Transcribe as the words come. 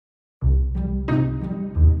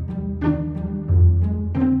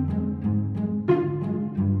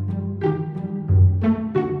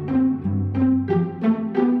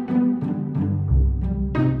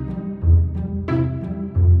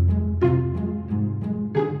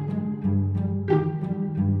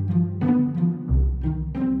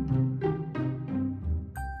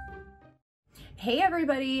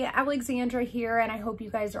everybody, Alexandra here, and I hope you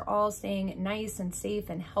guys are all staying nice and safe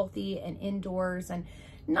and healthy and indoors and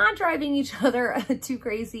not driving each other too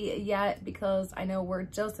crazy yet, because I know we're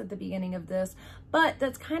just at the beginning of this, but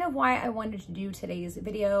that's kind of why I wanted to do today's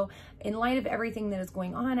video. In light of everything that is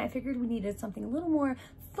going on, I figured we needed something a little more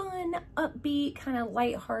fun, upbeat, kind of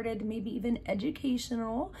lighthearted, maybe even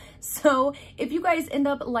educational. So if you guys end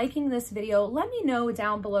up liking this video, let me know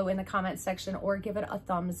down below in the comment section or give it a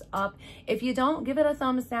thumbs up. If you don't, give it a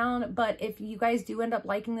thumbs down, but if you guys do end up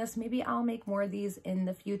liking this, maybe I'll make more of these in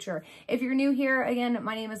the future. If you're new here, again,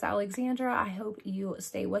 my name is Alexandra. I hope you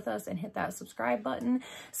stay with us and hit that subscribe button.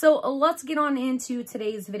 So let's get on into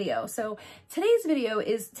today's video. So today's video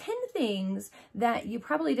is 10 things that you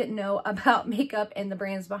probably didn't know about makeup and the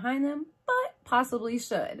brands behind them, but possibly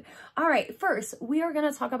should. All right, first, we are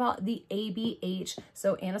going to talk about the ABH,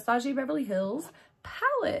 so Anastasia Beverly Hills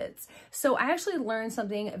palettes. So I actually learned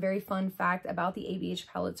something, a very fun fact about the ABH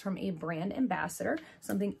palettes from a brand ambassador,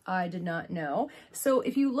 something I did not know. So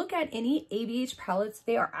if you look at any ABH palettes,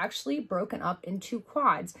 they are actually broken up into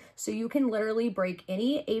quads. So you can literally break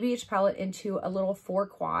any ABH palette into a little 4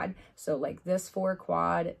 quad. So like this 4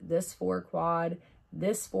 quad, this 4 quad,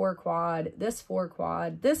 this 4 quad, this 4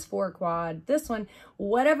 quad, this 4 quad, this one,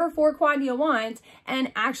 whatever 4 quad you want.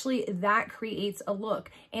 And actually that creates a look.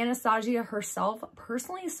 Anastasia herself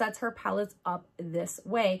personally sets her palettes up this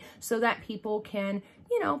way so that people can,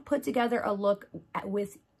 you know, put together a look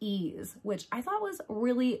with ease, which I thought was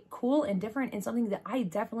really cool and different and something that I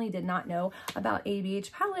definitely did not know about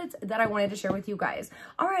ABH palettes that I wanted to share with you guys.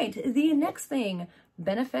 All right, the next thing,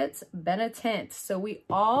 Benefits Benetint. So we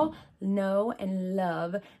all know and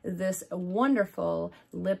love this wonderful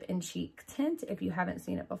lip and cheek tint. If you haven't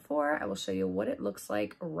seen it before, I will show you what it looks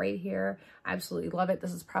like right here. I absolutely love it.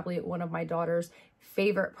 This is probably one of my daughter's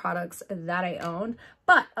favorite products that I owned,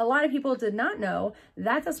 but a lot of people did not know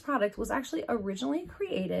that this product was actually originally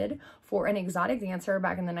created for an exotic dancer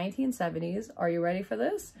back in the 1970s. Are you ready for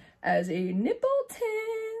this? As a nipple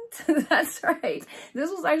tint. That's right. This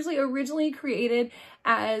was actually originally created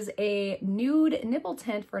as a nude nipple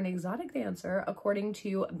tint for an exotic dancer, according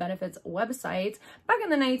to Benefit's website back in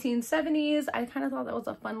the 1970s. I kind of thought that was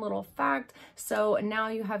a fun little fact. So now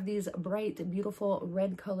you have these bright, beautiful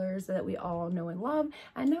red colors that we all know and love,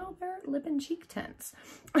 and now they're lip and cheek tints.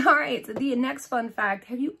 All right, the next fun fact.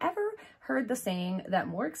 Have you ever heard the saying that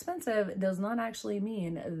more expensive does not actually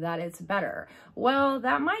mean that it's better? Well,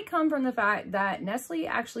 that might come from the fact that Nestle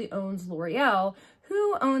actually owns L'Oreal,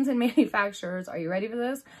 who owns and manufactures, are you ready for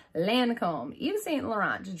this? Lancome, Yves Saint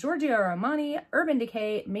Laurent, Giorgio Armani, Urban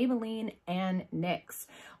Decay, Maybelline, and NYX.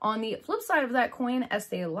 On the flip side of that coin,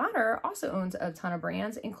 Estee Lauder also owns a ton of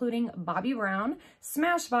brands, including Bobbi Brown,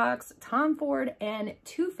 Smashbox, Tom Ford, and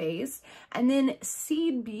Too Faced. And then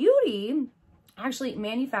Seed Beauty actually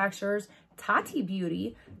manufactures Tati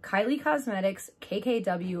Beauty, Kylie Cosmetics,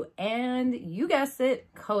 KKW, and you guessed it,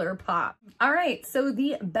 ColourPop. All right, so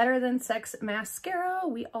the Better Than Sex mascara,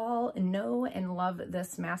 we all know and love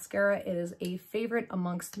this mascara. It is a favorite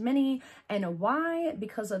amongst many. And why?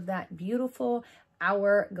 Because of that beautiful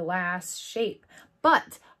hourglass shape.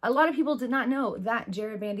 But a lot of people did not know that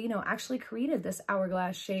Jared Bandino actually created this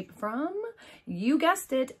hourglass shape from, you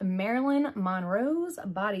guessed it, Marilyn Monroe's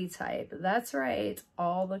body type. That's right,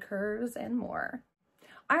 all the curves and more.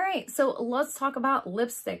 All right, so let's talk about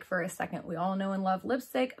lipstick for a second. We all know and love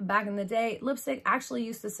lipstick. Back in the day, lipstick actually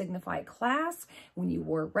used to signify class. When you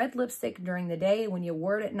wore red lipstick during the day, when you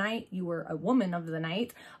wore it at night, you were a woman of the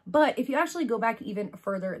night. But if you actually go back even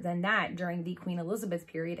further than that, during the Queen Elizabeth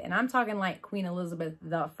period, and I'm talking like Queen Elizabeth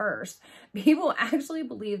I, people actually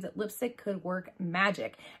believed that lipstick could work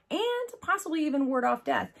magic and possibly even ward off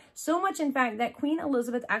death. So much, in fact, that Queen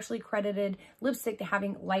Elizabeth actually credited lipstick to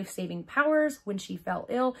having life-saving powers. When she fell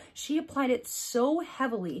ill, she applied it so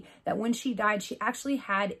heavily that when she died, she actually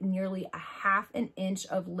had nearly a ½ an inch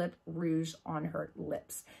of lip rouge on her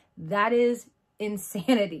lips. That is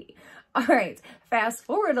insanity. All right, fast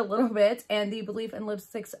forward a little bit, and the belief in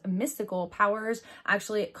lipstick's mystical powers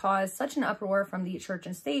actually caused such an uproar from the church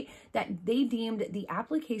and state that they deemed the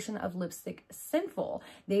application of lipstick sinful.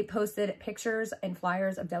 They posted pictures and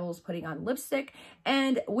flyers of devils putting on lipstick,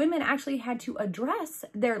 and women actually had to address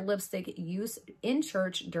their lipstick use in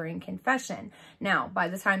church during confession. Now, by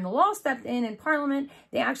the time the law stepped in Parliament,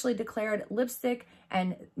 they actually declared lipstick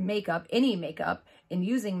and makeup, any makeup, and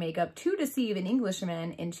using makeup to deceive an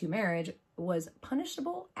Englishman into marriage was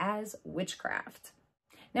punishable as witchcraft.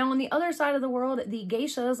 Now, on the other side of the world, the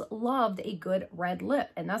geishas loved a good red lip.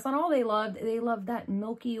 And that's not all they loved. They loved that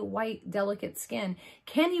milky white, delicate skin.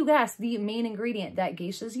 Can you guess the main ingredient that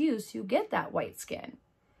geishas use to get that white skin?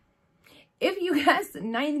 if you guessed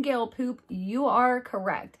nightingale poop, you are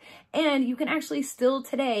correct. And you can actually still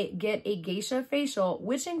today get a geisha facial,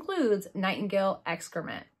 which includes nightingale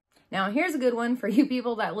excrement. Now, here's a good one for you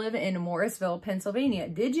people that live in Morrisville, Pennsylvania.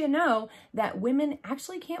 Did you know that women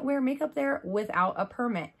actually can't wear makeup there without a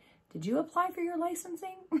permit? Did you apply for your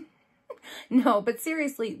licensing? No, but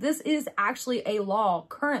seriously, this is actually a law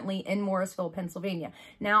currently in Morrisville, Pennsylvania.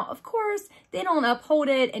 Now, of course, they don't uphold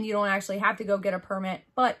it and you don't actually have to go get a permit,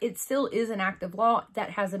 but it still is an active law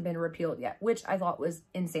that hasn't been repealed yet, which I thought was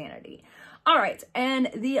insanity. All right,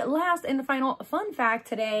 and the last and final fun fact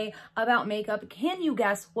today about makeup, can you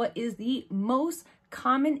guess what is the most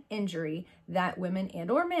common injury that women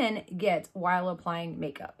and or men get while applying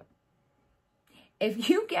makeup? If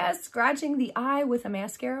you guessed scratching the eye with a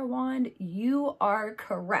mascara wand, you are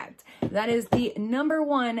correct. That is the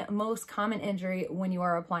 #1 most common injury when you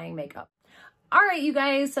are applying makeup. All right, you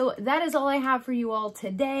guys, so that is all I have for you all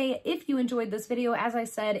today. If you enjoyed this video, as I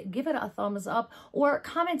said, give it a thumbs up or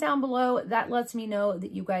comment down below. That lets me know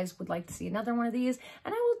that you guys would like to see another one of these.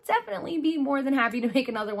 And I will definitely be more than happy to make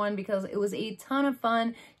another one because it was a ton of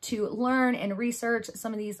fun to learn and research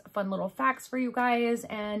some of these fun little facts for you guys.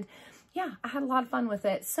 And yeah, I had a lot of fun with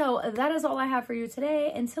it. So that is all I have for you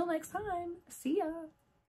today. Until next time, see ya.